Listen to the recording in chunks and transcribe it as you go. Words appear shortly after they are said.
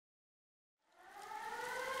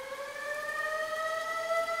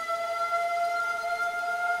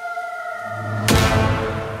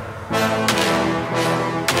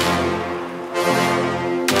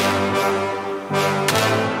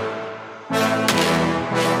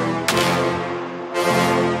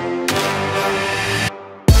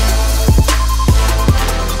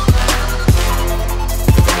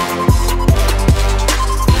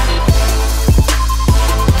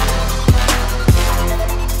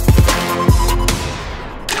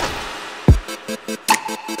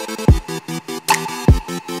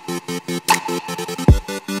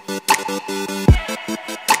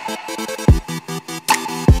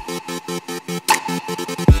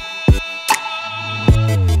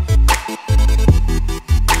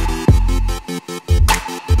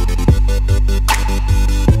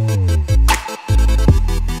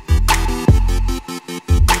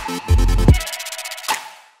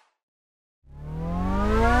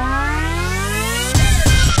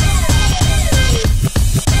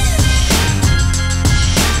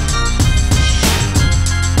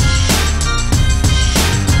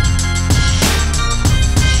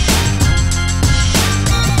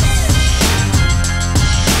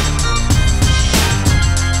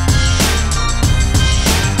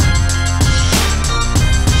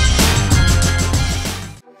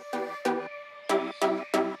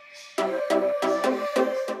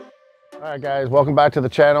All right guys, welcome back to the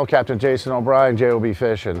channel. Captain Jason O'Brien, JOB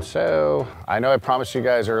Fishing. So I know I promised you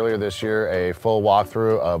guys earlier this year a full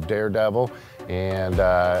walkthrough of Dardevle, and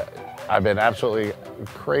I've been absolutely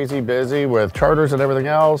crazy busy with charters and everything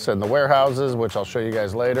else and the warehouses, which I'll show you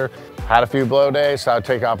guys later. Had a few blow days, so I'll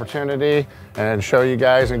take opportunity and show you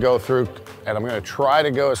guys and go through, and I'm gonna try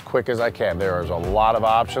to go as quick as I can. There's a lot of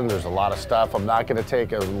options, there's a lot of stuff. I'm not gonna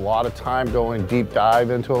take a lot of time going deep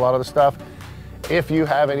dive into a lot of the stuff. If you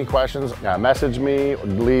have any questions, message me,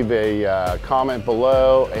 leave a comment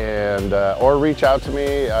below, and or reach out to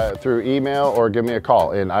me through email or give me a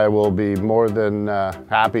call, and I will be more than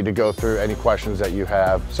happy to go through any questions that you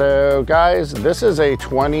have. So guys, this is a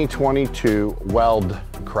 2022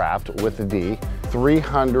 Weldcraft with a D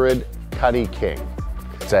 300 Cuddy King.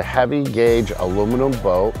 It's a heavy gauge aluminum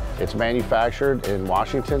boat. It's manufactured in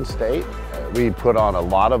Washington State. We put on a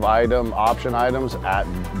lot of option items at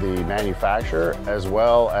the manufacturer, as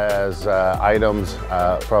well as items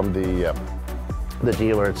from the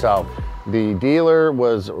dealer itself. The dealer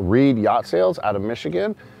was Reed Yacht Sales out of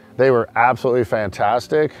Michigan. They were absolutely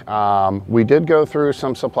fantastic. We did go through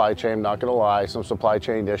some supply chain, not gonna lie, some supply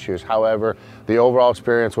chain issues. However, the overall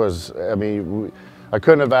experience was, I mean, I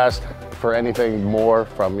couldn't have asked for anything more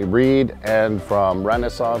from Reed and from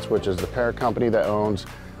Renaissance, which is the parent company that owns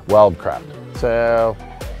Weldcraft. So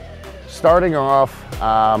starting off,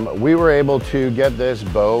 we were able to get this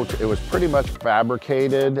boat. It was pretty much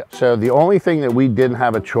fabricated. So the only thing that we didn't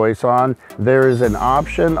have a choice on, there is an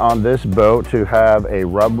option on this boat to have a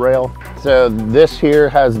rub rail. So this here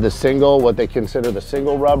has the single, what they consider the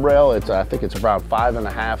single rub rail. I think it's around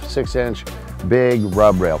 5.5, 6 inch big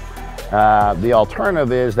rub rail. The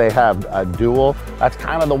alternative is they have a dual. That's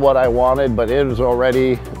kind of what I wanted, but it was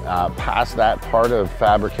already past that part of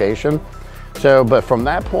fabrication. So, but from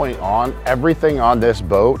that point on, everything on this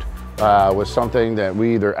boat was something that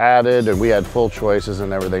we either added, and we had full choices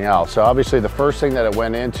and everything else. So obviously the first thing that it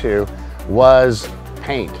went into was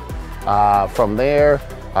paint. From there,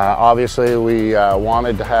 obviously we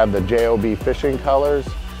wanted to have the JOB fishing colors.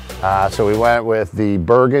 So we went with the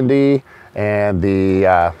burgundy and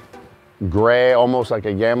the gray, almost like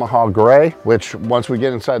a Yamaha gray, which once we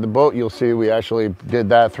get inside the boat, you'll see we actually did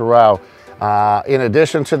that throughout. In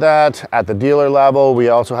addition to that, at the dealer level, we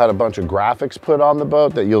also had a bunch of graphics put on the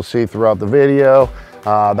boat that you'll see throughout the video.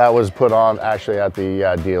 That was put on actually at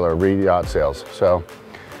the dealer, Reed Yacht Sales. So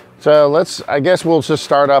I guess we'll just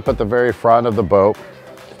start up at the very front of the boat.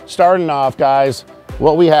 Starting off, guys,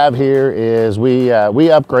 what we have here is we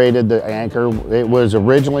upgraded the anchor. It was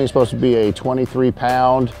originally supposed to be a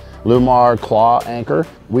 23-pound Lumar claw anchor.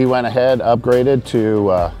 We went ahead, upgraded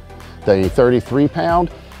to the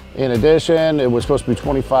 33-pound. In addition, it was supposed to be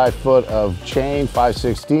 25 foot of chain,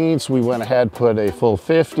 5/16. We went ahead, put a full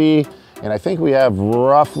 50, and I think we have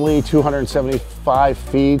roughly 275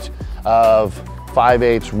 feet of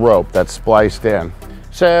 5/8 rope that's spliced in.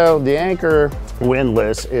 So the anchor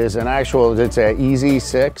windlass is it's a Easy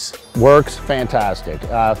 6, works fantastic.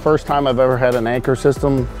 First time I've ever had an anchor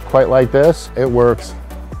system quite like this. It works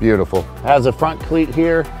beautiful. It has a front cleat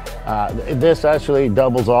here. This actually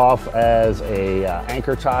doubles off as a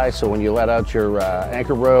anchor tie, so when you let out your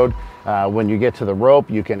anchor rod, when you get to the rope,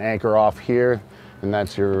 you can anchor off here, and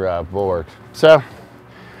that's your bulwark. So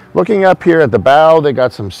looking up here at the bow, they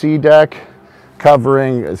got some sea deck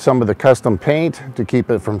covering some of the custom paint to keep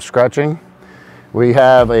it from scratching. We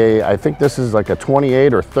have I think this is like a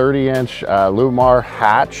 28 or 30 inch Lumar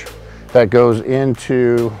hatch that goes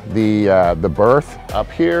into the berth.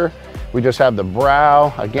 Up here, we just have the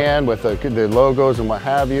brow, again, with the logos and what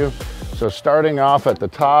have you. So starting off at the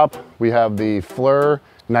top, we have the FLIR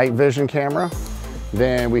night vision camera.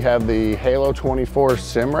 Then we have the Halo 24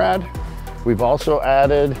 Simrad. We've also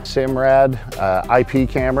added Simrad IP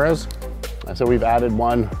cameras. So we've added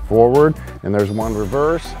one forward, and there's one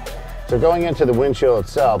reverse. So going into the windshield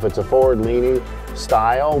itself, it's a forward-leaning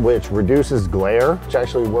style, which reduces glare, which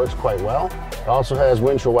actually works quite well. It also has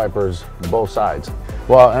windshield wipers both sides.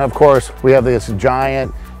 Well, and of course, we have this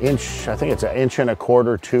giant inch, I think it's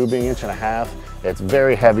 1.25 inch tubing, 1.5 inch. It's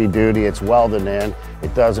very heavy duty, it's welded in,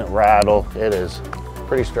 it doesn't rattle, it is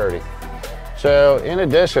pretty sturdy. So in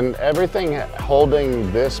addition, everything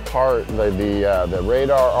holding this part, the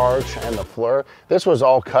radar arch and the FLIR, this was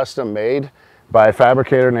all custom made by a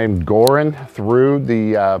fabricator named Gorin through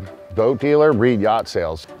the boat dealer, Reed Yacht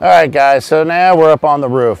Sales. All right guys, so now we're up on the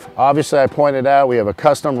roof. Obviously I pointed out we have a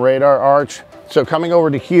custom radar arch. So coming over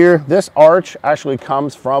to here, this arch actually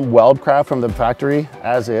comes from Weldcraft, from the factory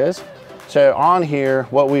as is. So on here,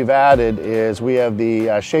 what we've added is we have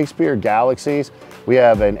the Shakespeare Galaxies. We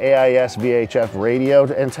have an AIS VHF radio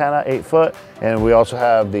antenna, 8 foot, and we also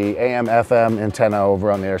have the AM FM antenna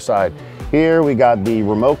over on the other side. Here we got the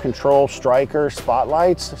remote control striker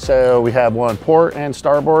spotlights. So we have one port and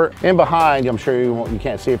starboard. In behind, I'm sure you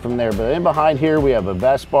can't see it from there, but in behind here we have a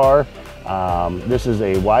vest bar. This is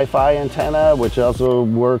a Wi-Fi antenna, which also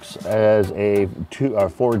works as a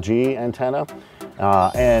 4G antenna.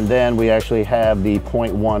 And then we actually have the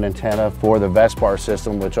 0.1 antenna for the Vespar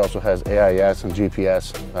system, which also has AIS and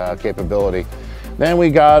GPS capability. Then we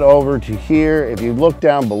got over to here. If you look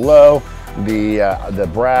down below the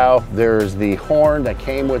brow, there's the horn that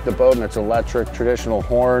came with the boat, and it's electric, traditional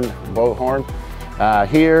horn, boat horn.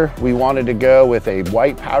 Here we wanted to go with a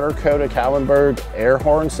white powder coated Kallenberg air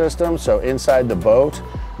horn system. So inside the boat,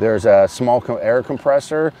 there's a small air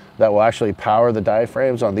compressor that will actually power the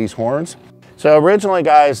diaphragms on these horns. So originally,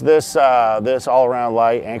 guys, this all-around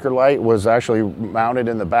light, anchor light, was actually mounted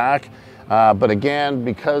in the back. But again,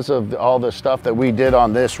 because of all the stuff that we did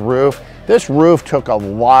on this roof took a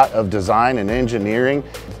lot of design and engineering.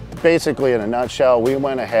 Basically, in a nutshell, we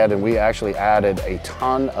went ahead and we actually added a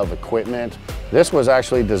ton of equipment. This was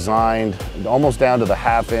actually designed almost down to the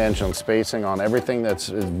half-inch on spacing on everything. That's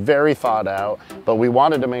very thought out, but we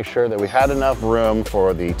wanted to make sure that we had enough room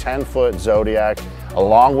for the 10-foot Zodiac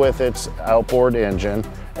along with its outboard engine,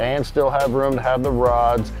 and still have room to have the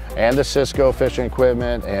rods and the Cisco fishing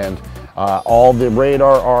equipment and all the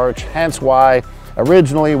radar arch. Hence why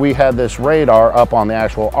originally we had this radar up on the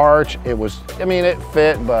actual arch. It was, I mean, it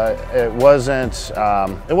fit, but it wasn't.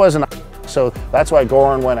 So that's why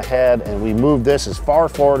Goran went ahead and we moved this as far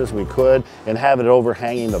forward as we could and have it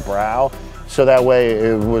overhanging the brow. So that way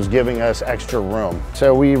it was giving us extra room.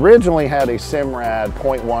 So we originally had a Simrad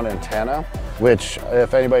 0.1 antenna, which,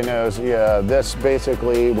 if anybody knows, this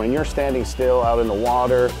basically, when you're standing still out in the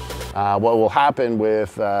water, what will happen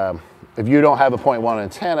with, if you don't have a 0.1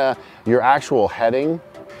 antenna, your actual heading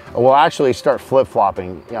will actually start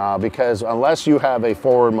flip-flopping because unless you have a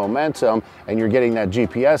forward momentum and you're getting that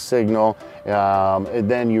GPS signal,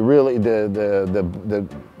 then you really, the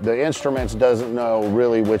instruments doesn't know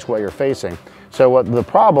really which way you're facing. So what the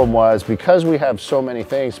problem was, because we have so many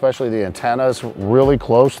things, especially the antennas really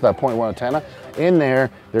close to that 0.1 antenna, in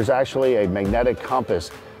there's actually a magnetic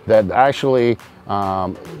compass that actually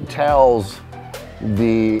tells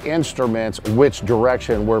the instruments which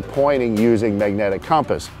direction we're pointing using magnetic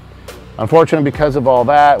compass. Unfortunately, because of all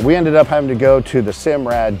that, we ended up having to go to the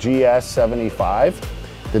Simrad GS75.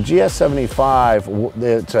 The GS75,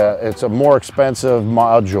 it's a more expensive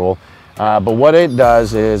module, but what it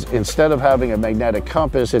does is, instead of having a magnetic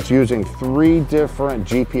compass, it's using 3 different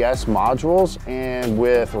GPS modules, and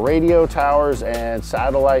with radio towers and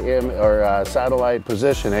satellite satellite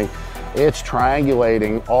positioning, it's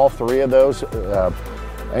triangulating all 3 of those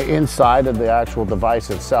inside of the actual device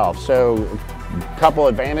itself. So a couple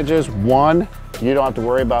advantages. 1, you don't have to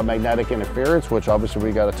worry about magnetic interference, which obviously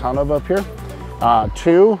we got a ton of up here.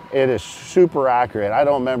 2, it is super accurate. I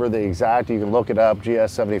don't remember the exact, you can look it up,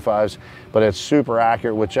 GS75s, but it's super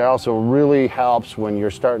accurate, which also really helps when you're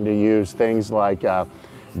starting to use things like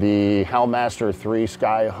the Hellmaster 3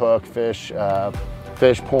 sky hook fish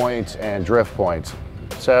points and drift points.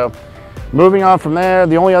 So moving on from there,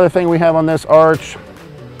 the only other thing we have on this arch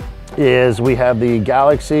is we have the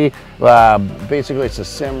Galaxy, basically it's a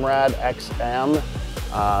Simrad XM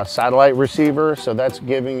satellite receiver. So that's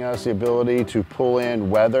giving us the ability to pull in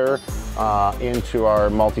weather into our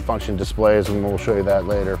multifunction displays, and we'll show you that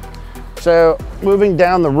later. So moving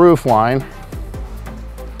down the roof line,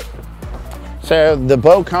 so the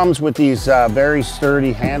boat comes with these very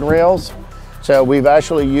sturdy handrails. So we've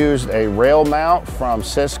actually used a rail mount from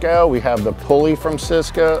Cisco. We have the pulley from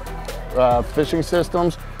Cisco fishing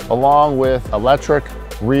systems, along with electric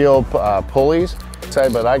reel pulleys.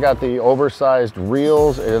 But I got the oversized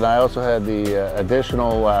reels, and I also had the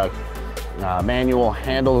additional manual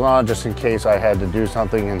handles on, just in case I had to do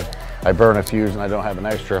something and I burn a fuse and I don't have an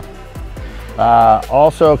extra.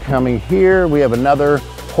 Also coming here, we have another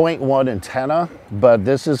 0.1 antenna, but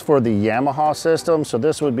this is for the Yamaha system. So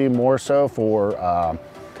this would be more so for,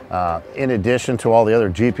 in addition to all the other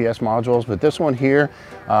GPS modules, but this one here,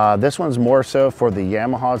 this one's more so for the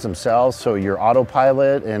Yamahas themselves, so your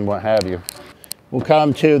autopilot and what have you. We'll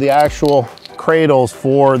come to the actual cradles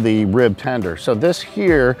for the rib tender. So this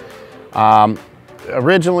here,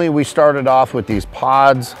 originally we started off with these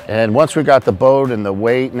pods, and once we got the boat and the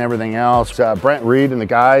weight and everything else, Brent Reed and the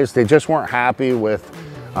guys, they just weren't happy with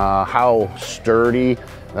how sturdy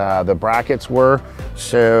the brackets were.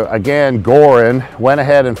 So again, Goran went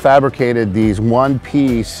ahead and fabricated these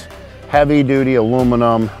one-piece heavy duty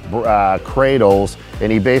aluminum cradles,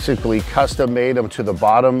 and he basically custom made them to the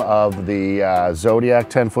bottom of the Zodiac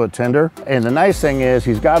 10-foot tender. And the nice thing is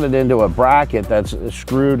he's got it into a bracket that's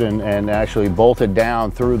screwed and actually bolted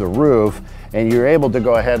down through the roof, and you're able to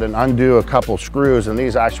go ahead and undo a couple screws, and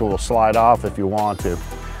these actually will slide off if you want to.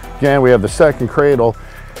 Again, we have the second cradle.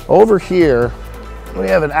 Over here, we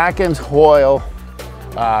have an Atkins Hoyle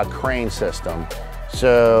crane system.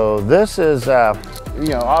 So this is, you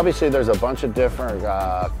know, obviously there's a bunch of different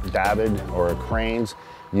davit or cranes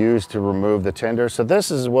used to remove the tinder. So this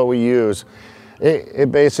is what we use. It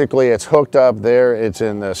basically, it's hooked up there. It's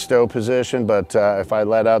in the stow position, but if I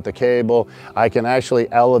let out the cable, I can actually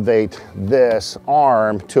elevate this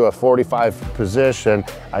arm to a 45 position.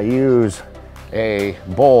 I use a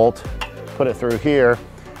bolt, put it through here.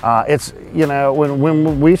 It's, you know,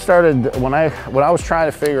 when we started, when I was trying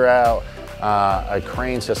to figure out a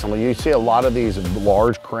crane system, you see a lot of these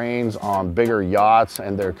large cranes on bigger yachts,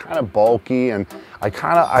 and they're kind of bulky, and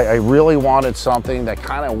I really wanted something that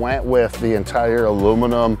kind of went with the entire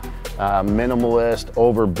aluminum minimalist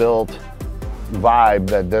overbuilt vibe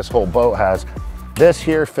that this whole boat has. This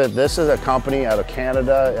here fit. This is a company out of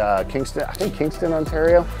Canada, Kingston, I think Kingston,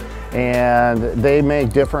 Ontario, and they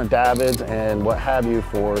make different davits and what have you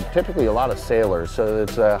for typically a lot of sailors. So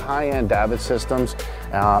it's high-end davit systems.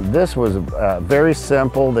 This was very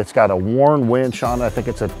simple. It's got a worn winch on it. I think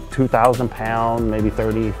it's a 2,000 pound, maybe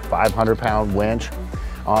 3,500 pound winch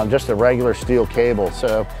on just a regular steel cable.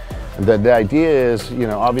 So the idea is, you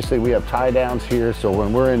know, obviously we have tie downs here. So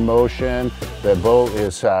when we're in motion, the boat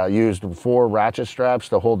is used 4 ratchet straps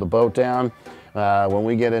to hold the boat down. When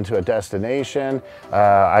we get into a destination,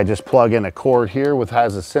 I just plug in a cord here, which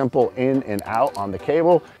has a simple in and out on the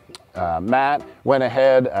cable. Matt went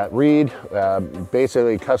ahead at Reed,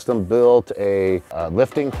 basically custom built a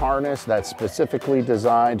lifting harness that's specifically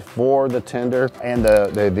designed for the tender and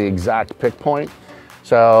the exact pick point.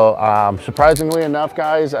 So surprisingly enough,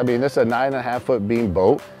 guys, I mean, this is a 9.5 foot beam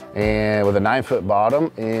boat and with a 9-foot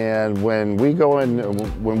bottom. And when we go in,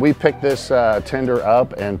 when we pick this tender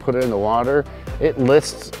up and put it in the water, it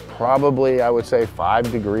lifts probably, I would say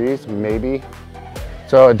 5 degrees, maybe.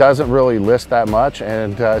 So it doesn't really list that much,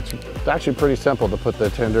 and it's actually pretty simple to put the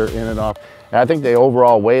tender in and off. And I think the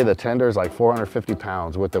overall weight of the tender is like 450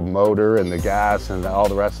 pounds with the motor and the gas and all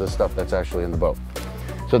the rest of the stuff that's actually in the boat.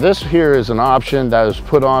 So this here is an option that is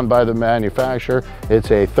put on by the manufacturer.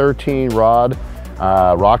 It's a 13 rod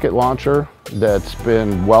rocket launcher that's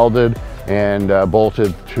been welded and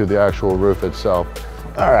bolted to the actual roof itself.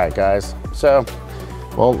 All right, guys, so,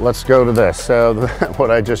 well, let's go to this. So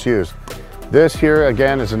what I just used. This here,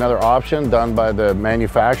 again, is another option done by the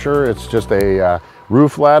manufacturer. It's just a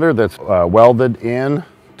roof ladder that's welded in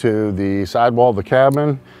to the sidewall of the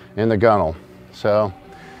cabin in the gunnel. So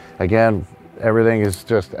again,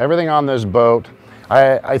 everything on this boat.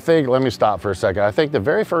 I think, let me stop for a second. I think the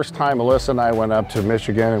very first time Melissa and I went up to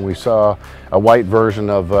Michigan and we saw a white version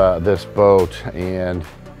of this boat, and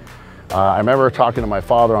I remember talking to my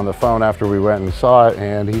father on the phone after we went and saw it,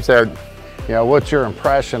 and he said, you know, what's your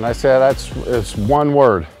impression? I said, it's one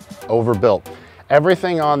word: overbuilt.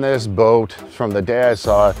 Everything on this boat from the day I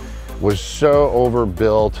saw it was so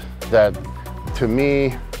overbuilt that, to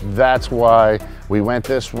me, that's why we went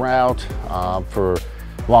this route for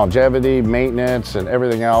longevity, maintenance, and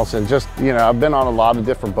everything else. And just, you know, I've been on a lot of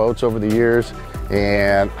different boats over the years,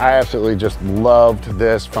 and I absolutely just loved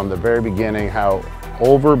this from the very beginning, how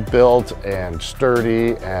overbuilt and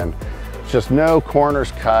sturdy and just no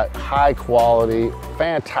corners cut, high quality,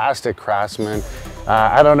 fantastic craftsman.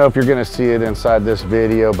 I don't know if you're gonna see it inside this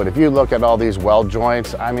video, but if you look at all these weld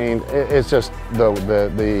joints, I mean, it's just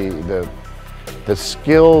the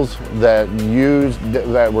skills that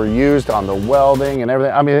were used on the welding and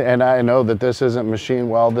everything. I mean, and I know that this isn't machine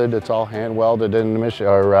welded, it's all hand welded in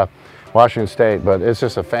Washington State, but it's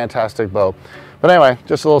just a fantastic boat. But anyway,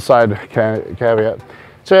 just a little side caveat.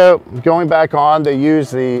 So going back on, they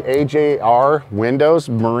use the AJR windows,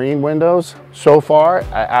 marine windows. So far,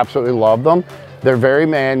 I absolutely love them. They're very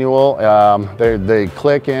manual. They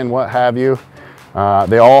click in, what have you.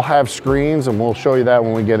 They all have screens, and we'll show you that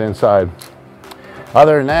when we get inside.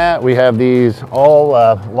 Other than that, we have these all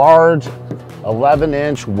large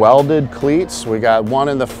 11-inch welded cleats. We got one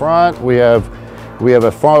in the front. We have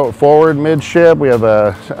a forward midship. We have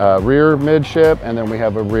a rear midship, and then we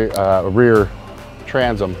have a rear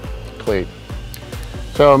transom cleat.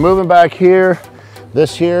 So moving back here,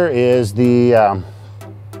 this here is the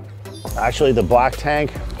actually the black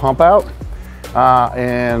tank pump out,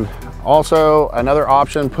 and also another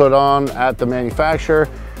option put on at the manufacturer.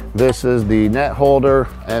 This is the net holder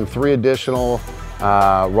and 3 additional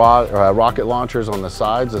rocket launchers on the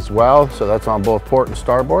sides as well. So that's on both port and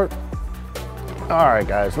starboard. All right,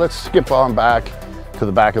 guys, let's skip on back to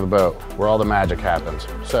the back of the boat where all the magic happens.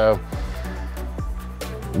 So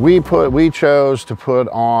we chose to put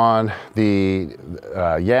on the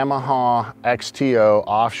Yamaha XTO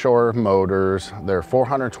offshore motors. They're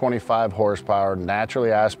 425 horsepower,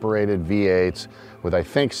 naturally aspirated V8s with, I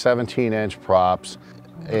think, 17-inch props.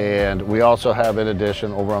 And we also have, in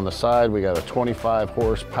addition, over on the side, we got a 25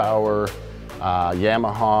 horsepower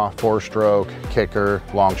Yamaha 4-stroke kicker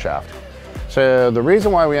long shaft. So the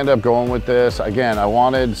reason why we ended up going with this, again, I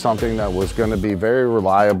wanted something that was going to be very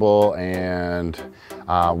reliable, and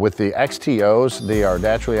with the XTOs, they are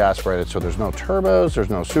naturally aspirated, so there's no turbos, there's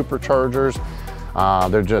no superchargers,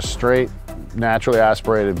 they're just straight naturally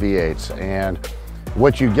aspirated V8s. And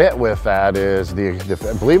what you get with that is,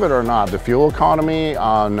 believe it or not, the fuel economy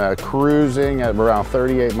on cruising at around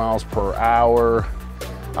 38 miles per hour,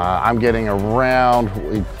 I'm getting around,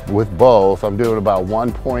 with both, I'm doing about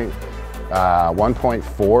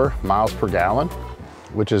 1.4 miles per gallon,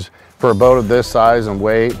 which is, for a boat of this size and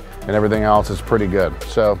weight and everything else, is pretty good.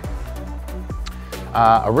 So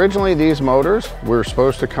originally these motors were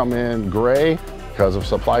supposed to come in gray. Because of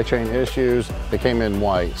supply chain issues, they came in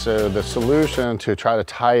white. So the solution to try to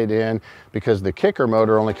tie it in, because the kicker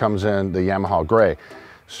motor only comes in the Yamaha gray,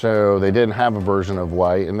 so they didn't have a version of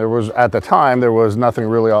white, and there was, at the time, there was nothing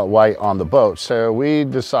really white on the boat. So we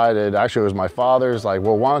decided, actually it was my father's, like,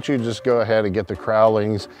 well, why don't you just go ahead and get the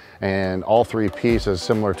crowlings and all three pieces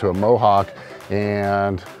similar to a Mohawk.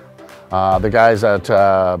 And the guys at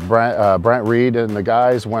Brent Reed and the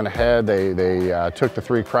guys went ahead, they took the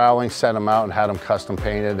three crowlings, sent them out and had them custom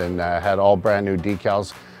painted, and had all brand new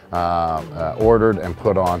decals ordered and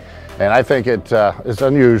put on. And I think it's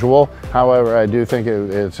unusual. However, I do think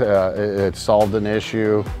it solved an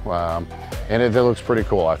issue, and it looks pretty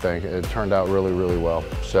cool. I think it turned out really, really well.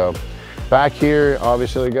 So back here,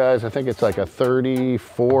 obviously, guys, I think it's like a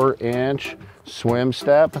 34-inch swim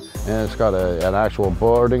step, and it's got an actual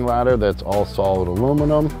boarding ladder that's all solid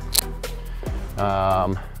aluminum.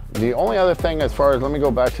 The only other thing, as far as, let me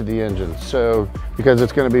go back to the engine, so because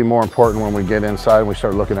it's going to be more important when we get inside and we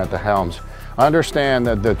start looking at the helms. Understand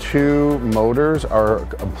that the two motors are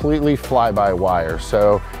completely fly-by-wire,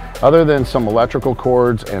 so other than some electrical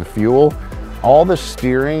cords and fuel, all the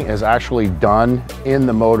steering is actually done in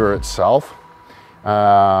the motor itself.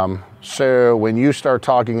 So when you start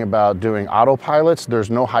talking about doing autopilots, there's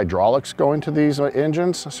no hydraulics going to these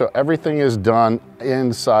engines. So everything is done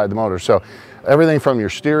inside the motor. So everything from your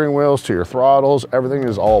steering wheels to your throttles, everything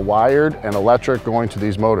is all wired and electric going to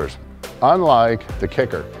these motors. Unlike the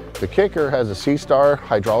kicker. The kicker has a C-Star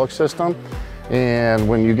hydraulic system. And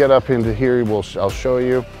when you get up into here, I'll show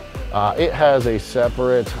you. It has a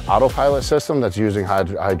separate autopilot system that's using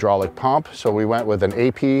hydraulic pump. So we went with an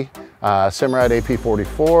AP, Simrad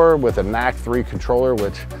AP44 with a NAC3 controller,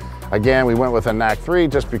 which again, we went with a NAC3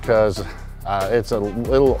 just because it's a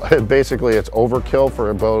little, basically it's overkill for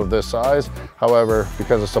a boat of this size. However,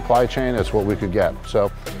 because of supply chain, it's what we could get.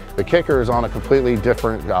 So the kicker is on a completely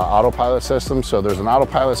different autopilot system. So there's an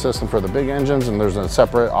autopilot system for the big engines, and there's a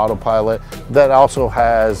separate autopilot that also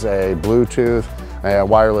has a Bluetooth, a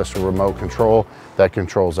wireless remote control that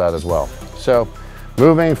controls that as well. So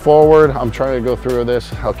moving forward, I'm trying to go through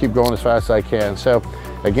this. I'll keep going as fast as I can. So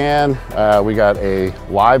again, we got a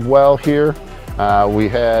live well here. We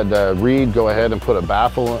had Reed go ahead and put a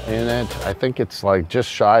baffle in it. I think it's like just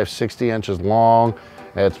shy of 60 inches long.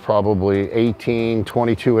 It's probably 18,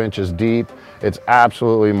 22 inches deep. It's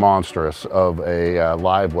absolutely monstrous of a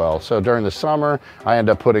live well. So during the summer, I end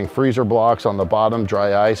up putting freezer blocks on the bottom,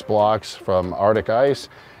 dry ice blocks from Arctic ice.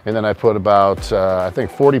 And then I put about, I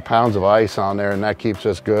think 40 pounds of ice on there, and that keeps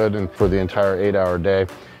us good and for the entire 8-hour day.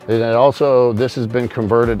 And then also, this has been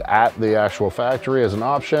converted at the actual factory as an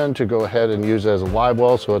option to go ahead and use as a live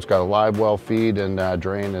well. So it's got a live well feed and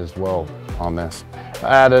drain as well on this.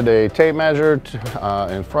 I added a tape measure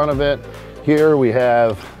in front of it. Here we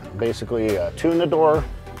have basically a tuna door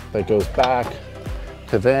that goes back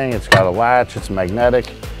to thing. It's got a latch, it's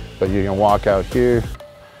magnetic, but you can walk out here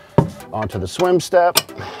onto the swim step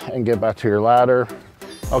and get back to your ladder.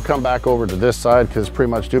 I'll come back over to this side because it's pretty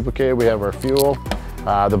much duplicated. We have our fuel.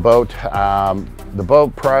 The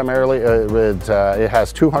boat primarily, it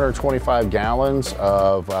has 225 gallons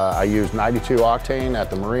of, I use 92 octane at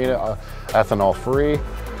the marina, ethanol free.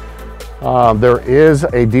 There is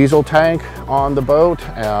a diesel tank on the boat.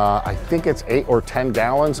 I think it's 8 or 10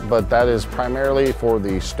 gallons, but that is primarily for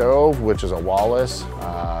the stove, which is a Wallace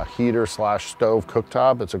heater slash stove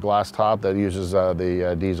cooktop. It's a glass top that uses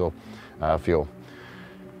the diesel fuel.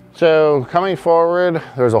 So coming forward,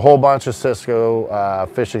 there's a whole bunch of Cisco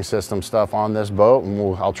fishing system stuff on this boat,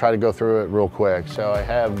 and I'll try to go through it real quick. So I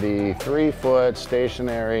have the 3-foot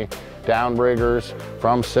stationary downriggers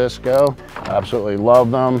from Cisco. I absolutely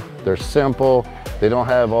love them. They're simple. They don't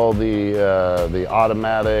have all the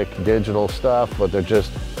automatic digital stuff, but they're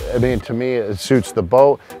just, I mean, to me, it suits the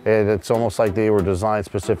boat, and it's almost like they were designed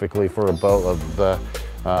specifically for a boat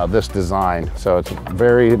of this design. So it's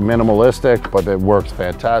very minimalistic, but it works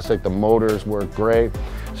fantastic. The motors work great.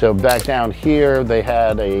 So back down here, they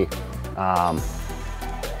had a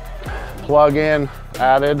plug-in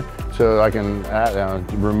added, so I can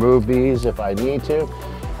remove these if I need to.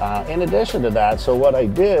 In addition to that, so what I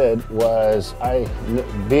did was,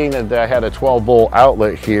 being that I had a 12-volt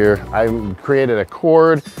outlet here, I created a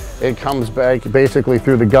cord. It comes back basically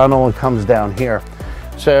through the gunnel and comes down here.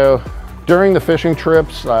 So during the fishing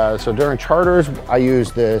trips, so during charters, I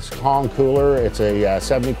use this Kong cooler. It's a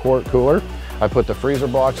 70-quart cooler. I put the freezer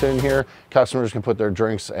blocks in here. Customers can put their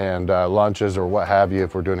drinks and lunches or what have you.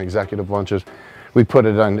 If we're doing executive lunches, we put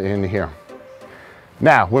it in here.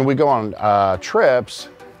 Now, when we go on trips,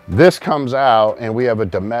 this comes out and we have a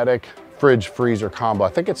Dometic fridge freezer combo. I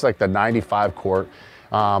think it's like the 95 quart,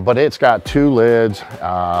 but it's got 2 lids.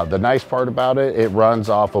 The nice part about it, it runs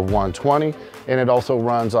off of 120 and it also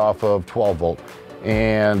runs off of 12 volt.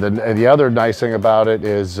 And the other nice thing about it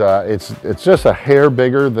is it's just a hair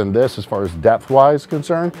bigger than this as far as depth wise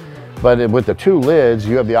concerned. But with the 2 lids,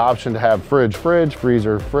 you have the option to have fridge,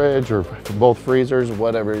 freezer, fridge, or both freezers,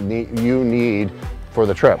 whatever you need for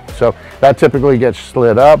the trip. So that typically gets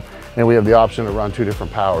slid up, and we have the option to run 2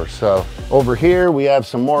 different powers. So over here, we have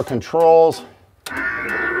some more controls.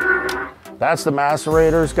 That's the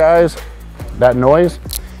macerators, guys, that noise.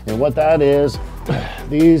 And what that is,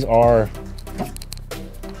 these are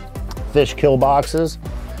fish kill boxes.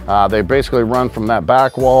 They basically run from that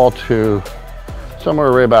back wall to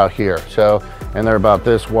somewhere right about here. So, and they're about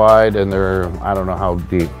this wide, and they're, I don't know how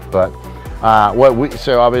deep, but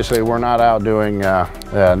so obviously we're not out doing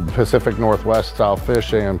Pacific Northwest style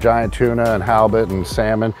fishing, giant tuna and halibut and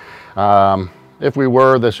salmon. If we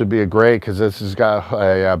were, this would be a great, because this has got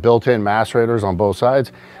a built-in macerators on both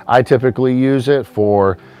sides. I typically use it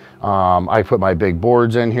for, I put my big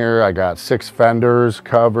boards in here. I got 6 fenders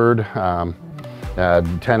covered,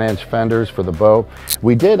 10-inch fenders for the boat.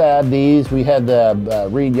 We did add these. We had the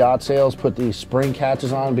Reed Yacht Sales put these spring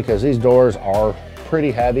catches on because these doors are pretty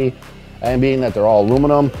heavy. And being that they're all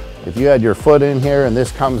aluminum, if you had your foot in here and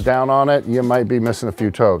this comes down on it, you might be missing a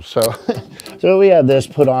few toes. So, so we had this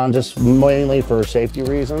put on just mainly for safety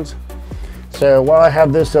reasons. So while I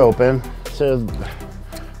have this open, so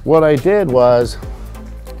what I did was,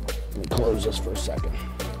 let me close this for a second.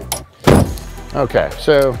 Okay,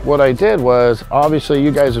 so what I did was, obviously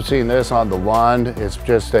you guys have seen this on the Lund. It's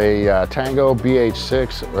just a Tango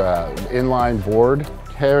BH6 inline board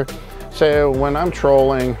here. So when I'm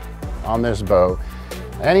trolling on this boat,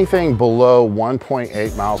 anything below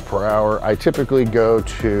 1.8 miles per hour, I typically go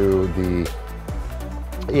to the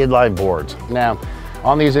inline boards. Now,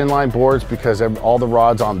 on these inline boards, because all the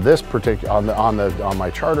rods on this particular, on my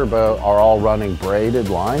charter boat are all running braided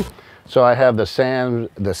line. So I have the Sam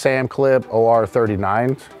Clip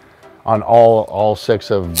OR39s on all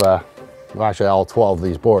 6 of, well, actually all 12 of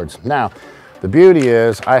these boards. Now, the beauty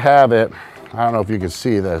is I have it, I don't know if you can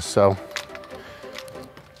see this, so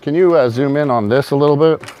can you zoom in on this a little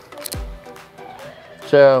bit?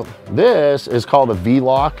 So this is called a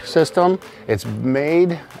V-Lock system. It's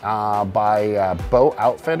made by boat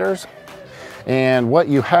outfitters. And what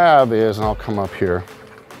you have is, and I'll come up here.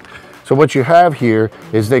 So what you have here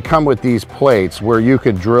is they come with these plates where you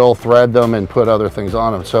could drill, thread them, and put other things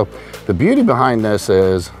on them. So the beauty behind this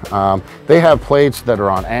is they have plates that are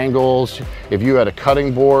on angles. If you had a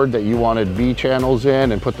cutting board that you wanted V channels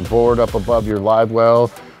in and put the board up above your live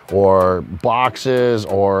well, or boxes,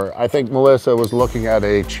 or I think Melissa was looking at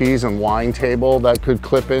a cheese and wine table that could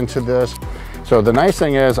clip into this. So the nice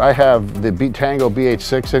thing is I have the Tango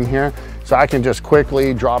BH6 in here, so I can just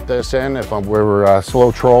quickly drop this in if we're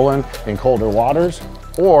slow trolling in colder waters,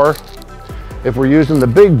 or if we're using the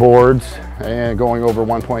big boards and going over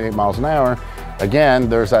 1.8 miles an hour, again,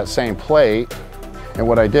 there's that same plate. And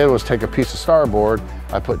what I did was take a piece of starboard,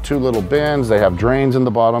 I put 2 little bins, they have drains in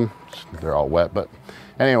the bottom, they're all wet, but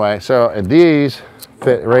anyway, so these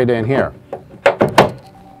fit right in here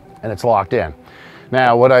and it's locked in.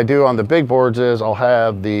 Now what I do on the big boards is I'll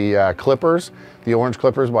have the clippers, the orange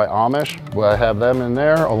clippers by Amish. I have them in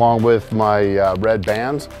there along with my red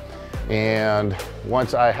bands. And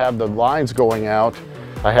once I have the lines going out,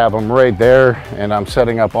 I have them right there, and I'm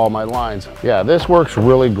setting up all my lines. Yeah, this works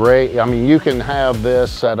really great. I mean, you can have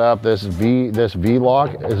this set up, this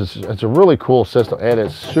V-lock. It's a really cool system, and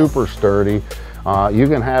it's super sturdy. You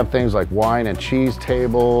can have things like wine and cheese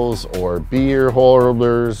tables or beer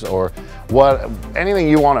holders or anything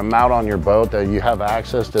you want to mount on your boat that you have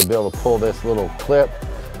access to be able to pull this little clip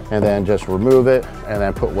and then just remove it and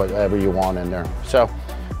then put whatever you want in there. So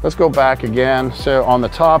let's go back again. So on the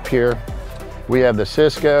top here, we have the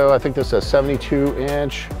Cisco. I think this is a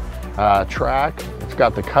 72-inch track. It's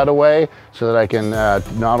got the cutaway so that I can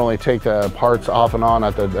not only take the parts off and on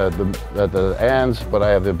at the ends, but I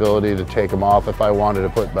have the ability to take them off if I wanted to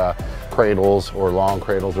put cradles or long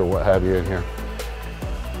cradles or what have you in here.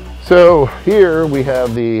 So here we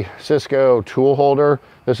have the Cisco tool holder.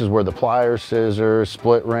 This is where the pliers, scissors,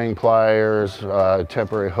 split ring pliers,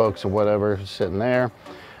 temporary hooks and whatever is sitting there.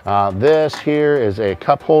 This here is a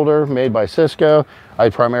cup holder made by Cisco. I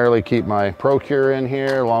primarily keep my Procure in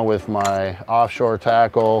here along with my offshore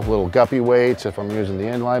tackle, little guppy weights if I'm using the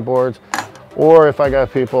inline boards. Or if I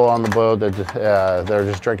got people on the boat that they're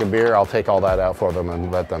just drinking beer, I'll take all that out for them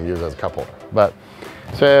and let them use it as a cup holder. But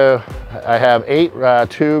so I have 8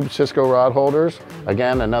 tube Cisco rod holders.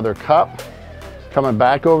 Again, another cup. Coming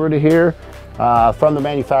back over to here. From the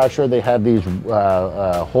manufacturer, they have these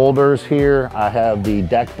holders here. I have the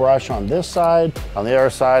deck brush on this side. On the other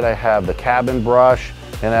side, I have the cabin brush,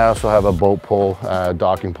 and I also have a boat pole,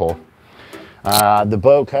 docking pole. The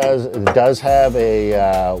boat does have a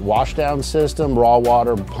washdown system, raw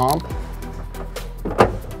water pump.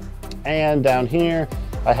 And down here,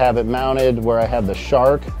 I have it mounted where I have the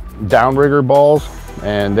Shark downrigger balls,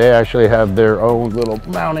 and they actually have their own little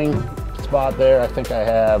mounting spot there. I think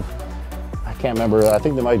I can't remember, I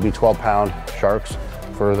think they might be 12-pound sharks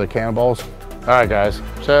for the cannonballs. All right, guys,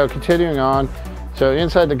 so continuing on. So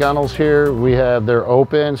inside the gunnels here, they're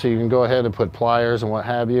open, so you can go ahead and put pliers and what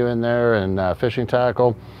have you in there and fishing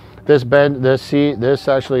tackle. This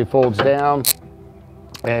actually folds down,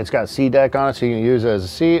 and it's got sea deck on it, so you can use it as a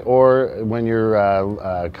seat or when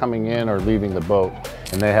you're coming in or leaving the boat,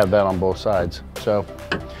 and they have that on both sides. So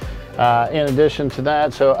in addition to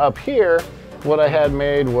that, so up here, what I had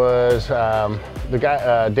made was the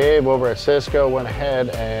guy, Dave over at Cisco, went ahead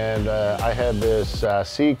and I had this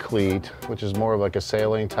sea cleat, which is more of like a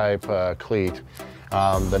sailing type cleat.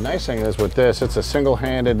 The nice thing is with this, it's a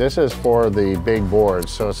single-handed, this is for the big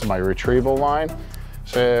boards, so it's my retrieval line.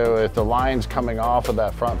 So if the line's coming off of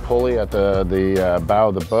that front pulley at the bow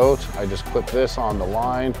of the boat, I just clip this on the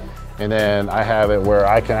line, and then I have it where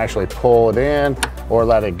I can actually pull it in or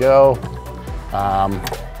let it go.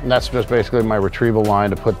 And that's just basically my retrieval line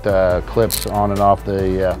to put the clips on and off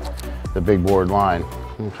the big board line,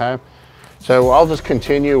 okay? So I'll just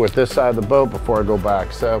continue with this side of the boat before I go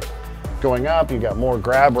back. So going up, you got more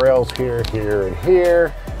grab rails here, here, and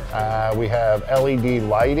here. We have LED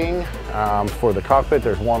lighting for the cockpit.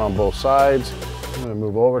 There's one on both sides. I'm gonna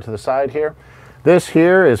move over to the side here. This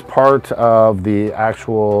here is part of the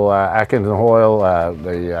actual Atkins and Hoyle,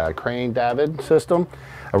 the crane davit system.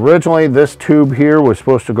 Originally, this tube here was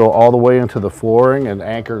supposed to go all the way into the flooring and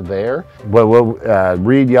anchor there. But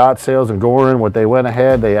Reed Yacht Sales and Gorin, what they went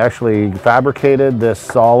ahead, they actually fabricated this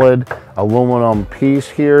solid aluminum piece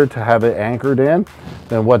here to have it anchored in.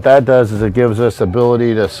 And what that does is it gives us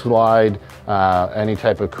ability to slide any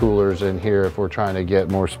type of coolers in here if we're trying to get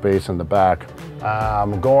more space in the back.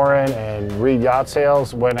 Gorin and Reed Yacht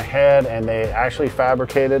Sales went ahead and they actually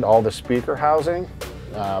fabricated all the speaker housing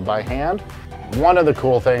by hand. One of the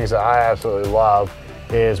cool things that I absolutely love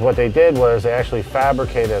is what they did was they actually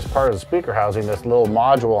fabricated as part of the speaker housing this little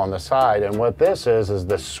module on the side, and what this is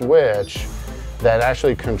the switch that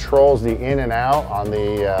actually controls the in and out on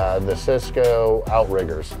the Cisco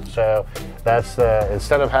outriggers. So that's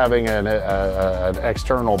instead of having an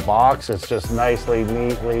external box, it's just nicely,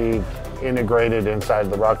 neatly integrated inside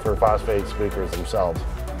the Rockford Phosphate speakers themselves.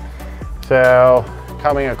 So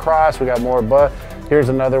coming across, we got more Here's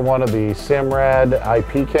another one of the Simrad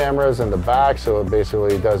IP cameras in the back, so it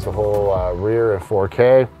basically does the whole rear in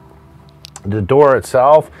 4K. The door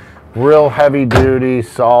itself, real heavy duty,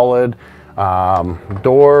 solid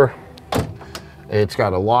door. It's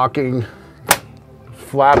got a locking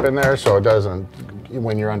flap in there so it doesn't,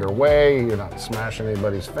 when you're underway, you're not smashing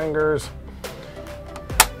anybody's fingers.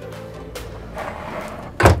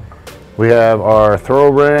 We have our throw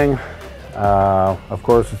ring, of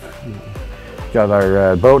course. Got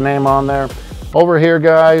our boat name on there. Over here,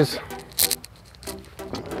 guys,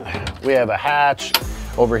 we have a hatch.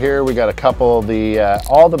 Over here, we got a couple of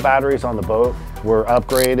all the batteries on the boat were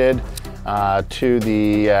upgraded. to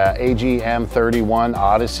the AGM31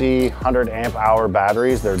 Odyssey 100 amp hour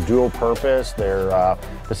batteries. They're dual purpose. They're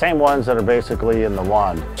the same ones that are basically in the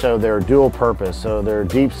wand. So they're dual purpose. So they're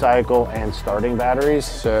deep cycle and starting batteries.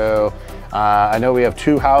 So I know we have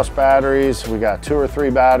 2 house batteries. We got 2 or 3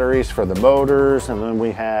 batteries for the motors, and then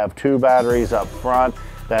we have 2 batteries up front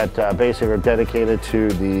that basically are dedicated to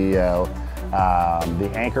the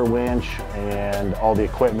anchor winch and all the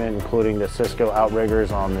equipment, including the Cisco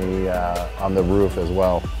outriggers on the roof as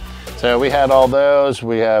well. So we had all those.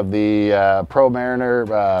 We have the Pro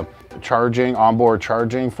Mariner charging, onboard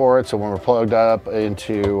charging for it. So when we're plugged up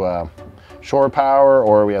into shore power,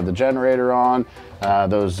 or we have the generator on,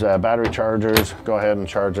 those battery chargers, go ahead and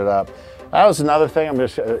charge it up. That was another thing. I'm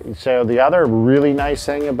just so the other really nice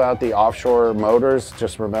thing about the offshore motors,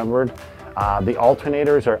 just remembered, the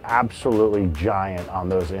alternators are absolutely giant on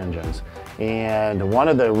those engines. And one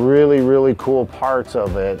of the really cool parts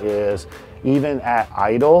of it is, even at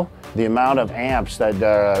idle, the amount of amps that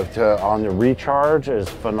on the recharge is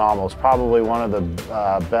phenomenal. It's probably one of the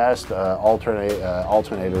best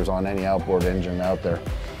alternators on any outboard engine out there.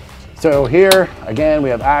 So here, again, we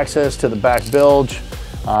have access to the back bilge.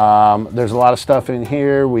 There's a lot of stuff in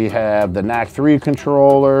here. We have the NAC 3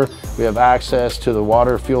 controller. We have access to the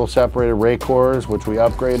water fuel separated rake cores, which we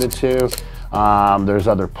upgraded to. There's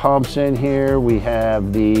other pumps in here. We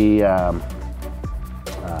have the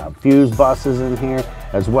fuse buses in here,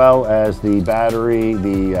 as well as the battery,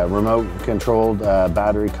 the remote controlled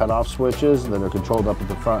battery cutoff switches that are controlled up at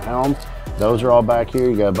the front helm. Those are all back here.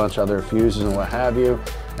 You got a bunch of other fuses and what have you.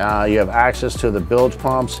 You have access to the bilge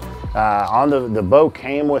pumps. The boat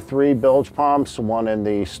came with 3 bilge pumps, one in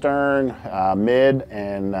the stern, mid,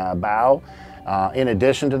 and bow. In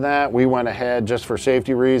addition to that, we went ahead, just for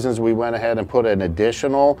safety reasons, we went ahead and put an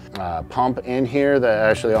additional pump in here that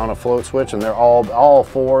actually on a float switch, and they're all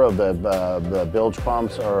 4 of the bilge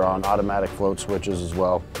pumps are on automatic float switches as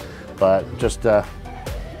well. But just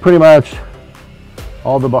pretty much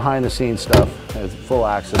all the behind the scenes stuff, has full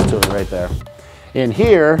access to it right there. In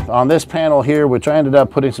here, on this panel here, which I ended up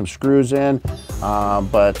putting some screws in,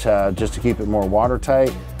 but just to keep it more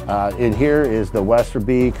watertight, in here is the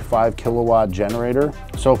Westerbeek 5 kilowatt generator.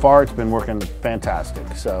 So far, it's been working fantastic.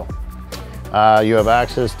 So you have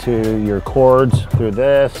access to your cords through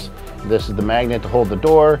this. This is the magnet to hold the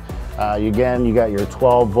door. Again, you got your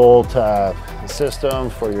 12 volt system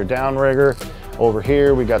for your downrigger. Over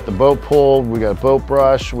here, we got the boat pull, we got a boat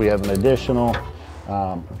brush, we have an additional,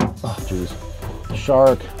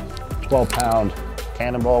 Shark 12-pound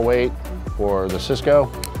cannonball weight for the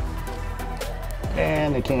Cisco.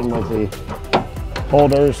 And it came with the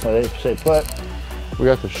holders, so they stay put. We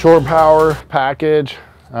got the shore power package.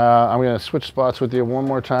 I'm gonna switch spots with you one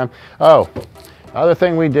more time. Oh, other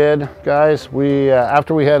thing we did, guys, we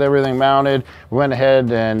after we had everything mounted, we went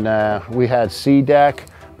ahead and we had C-deck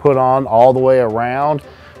put on all the way around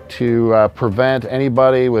to prevent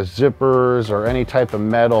anybody with zippers or any type of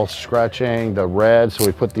metal scratching the red. So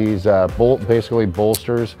we put these basically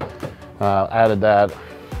bolsters, added that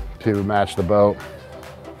to match the boat.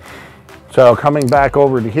 So coming back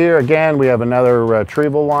over to here, again, we have another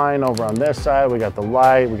retrieval line over on this side. We got the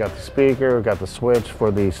light, we got the speaker, we got the switch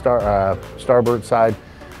for the starboard side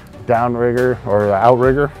downrigger or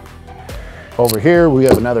outrigger. Over here, we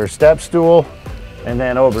have another step stool. And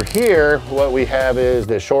then over here, what we have is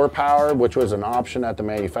the shore power, which was an option at the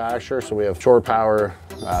manufacturer. So we have shore power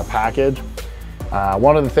package.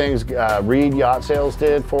 One of the things Reed Yacht Sales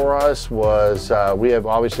did for us was we have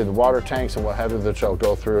obviously the water tanks and what have you, which I'll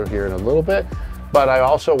go through here in a little bit. But I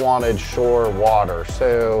also wanted shore water,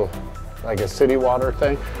 so like a city water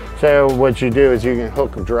thing. So what you do is you can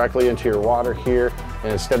hook directly into your water here,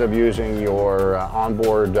 and instead of using your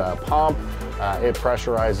onboard pump, it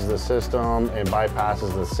pressurizes the system and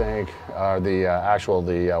bypasses the sink,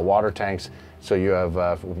 the water tanks, so you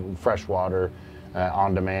have fresh water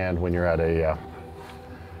on demand when you're at a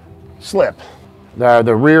slip.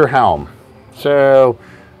 The rear helm. So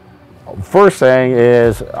first thing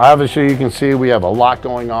is, obviously you can see we have a lot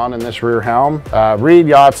going on in this rear helm. Reed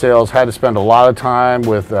Yacht Sales had to spend a lot of time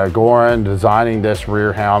with Goran designing this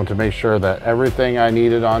rear helm to make sure that everything I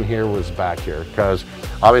needed on here was back here, because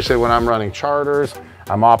obviously when I'm running charters,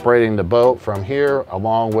 I'm operating the boat from here,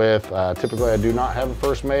 along with, typically I do not have a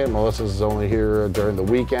first mate. Melissa's only here during the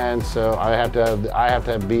weekend, so I have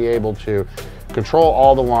to be able to control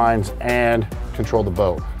all the lines and control the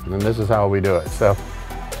boat. And this is how we do it. So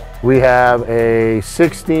we have a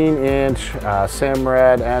 16-inch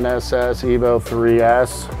Simrad NSS Evo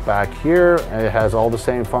 3S back here. It has all the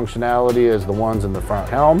same functionality as the ones in the front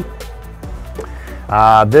helm.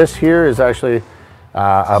 This here is actually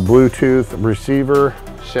a Bluetooth receiver.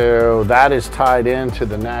 So that is tied into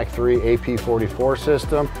the NAC3 AP44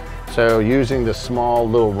 system. So using the small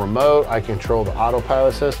little remote, I control the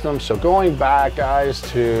autopilot system. So going back, guys,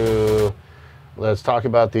 to let's talk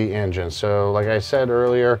about the engine. So like I said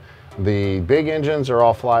earlier, the big engines are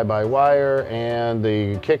all fly-by-wire and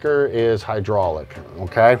the kicker is hydraulic,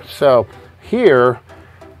 okay? So here,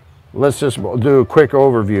 let's just do a quick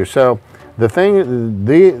overview. So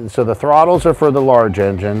the throttles are for the large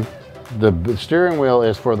engine. The steering wheel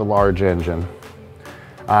is for the large engine.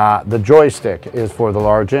 The joystick is for the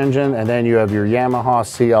large engine, and then you have your Yamaha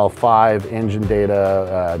CL5 engine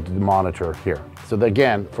data monitor here. So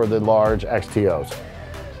again, for the large XTOs.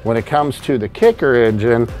 When it comes to the kicker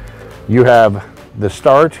engine, you have the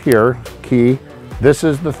start here, key. This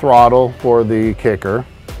is the throttle for the kicker.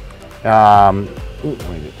 Let me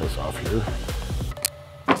get this off here.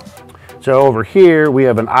 So over here, we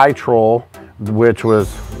have an iTroll, which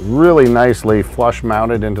was really nicely flush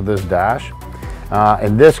mounted into this dash.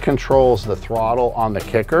 And this controls the throttle on the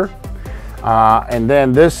kicker. And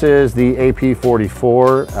then this is the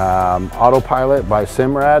AP44 autopilot by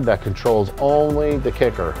Simrad that controls only the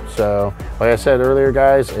kicker. So like I said earlier,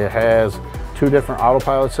 guys, it has two different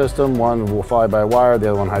autopilot systems. One will fly by wire, the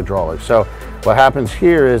other one hydraulic. So what happens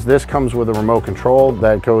here is this comes with a remote control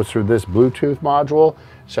that goes through this Bluetooth module.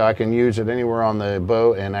 So I can use it anywhere on the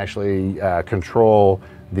boat and actually control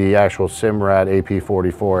the actual Simrad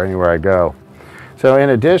AP44 anywhere I go. So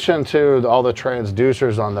in addition to all the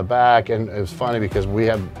transducers on the back, and it's funny because we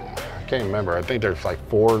have, I can't remember, I think there's like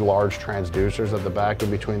 4 large transducers at the back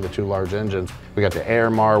in between the 2 large engines. We got the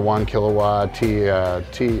Airmar 1 kilowatt, I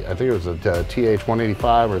think it was a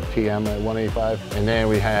TH185 or TM185. And then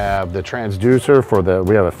we have the transducer for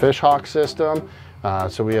we have a Fishhawk system.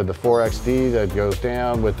 So we have the 4XD that goes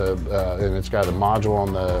down with the, and it's got a module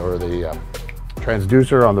on the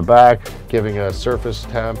transducer on the back, giving us surface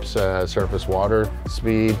temps, surface water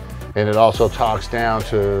speed, and it also talks down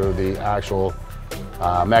to the actual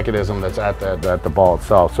mechanism that's at the ball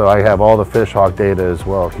itself. So I have all the Fishhawk data as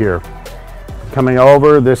well here. Coming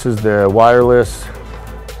over, this is the wireless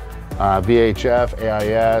VHF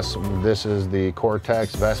AIS. This is the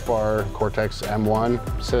Cortex Vespar Cortex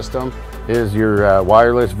M1 system. Is your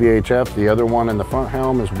wireless VHF. The other one in the front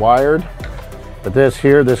helm is wired. But this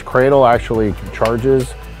cradle actually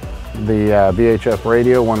charges the VHF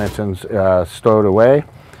radio when it's stowed away.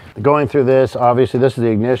 Going through this, obviously this is the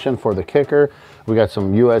ignition for the kicker. We got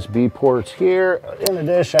some USB ports here. In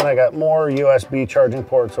addition, I got more USB charging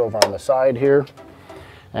ports over on the side here.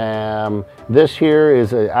 This here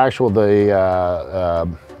is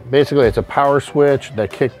basically it's a power switch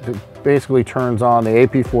that basically turns on the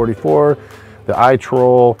AP44, the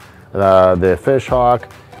iTroll, the Fishhawk.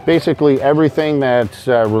 Basically everything that's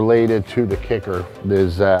related to the kicker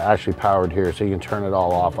is actually powered here, so you can turn it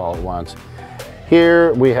all off all at once.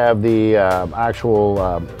 Here we have the actual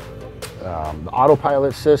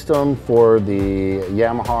autopilot system for the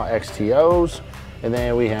Yamaha XTOs, and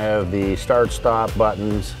then we have the start-stop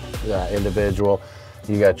buttons individual.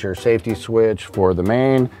 You got your safety switch for the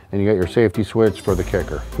main, and you got your safety switch for the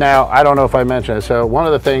kicker. Now, I don't know if I mentioned it, so one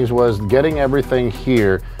of the things was getting everything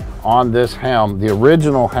here on this helm. The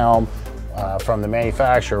original helm from the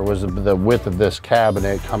manufacturer was the width of this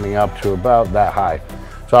cabinet coming up to about that high.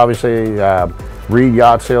 So obviously Reed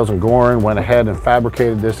Yacht Sales and Gorin went ahead and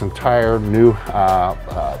fabricated this entire new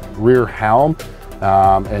rear helm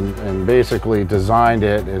and basically designed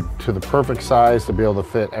it to the perfect size to be able to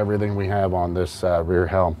fit everything we have on this rear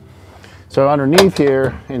helm. So underneath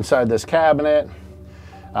here, inside this cabinet,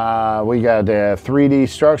 we got a 3D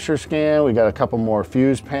structure scan. We got a couple more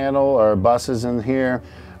fuse panel or buses in here.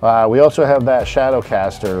 We also have that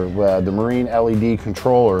Shadowcaster, the marine LED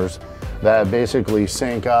controllers that basically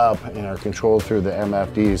sync up and are controlled through the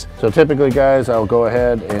MFDs. So typically, guys, I'll go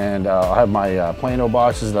ahead and I'll have my Plano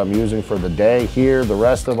boxes that I'm using for the day here. The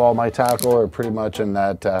rest of all my tackle are pretty much in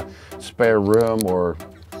that spare room or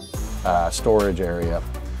storage area.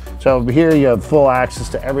 So here you have full access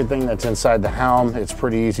to everything that's inside the helm. It's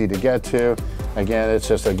pretty easy to get to. Again, it's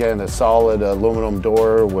just, a solid aluminum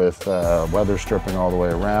door with weather stripping all the way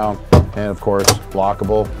around. And of course,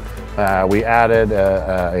 lockable. We added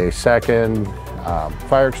a second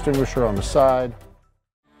fire extinguisher on the side.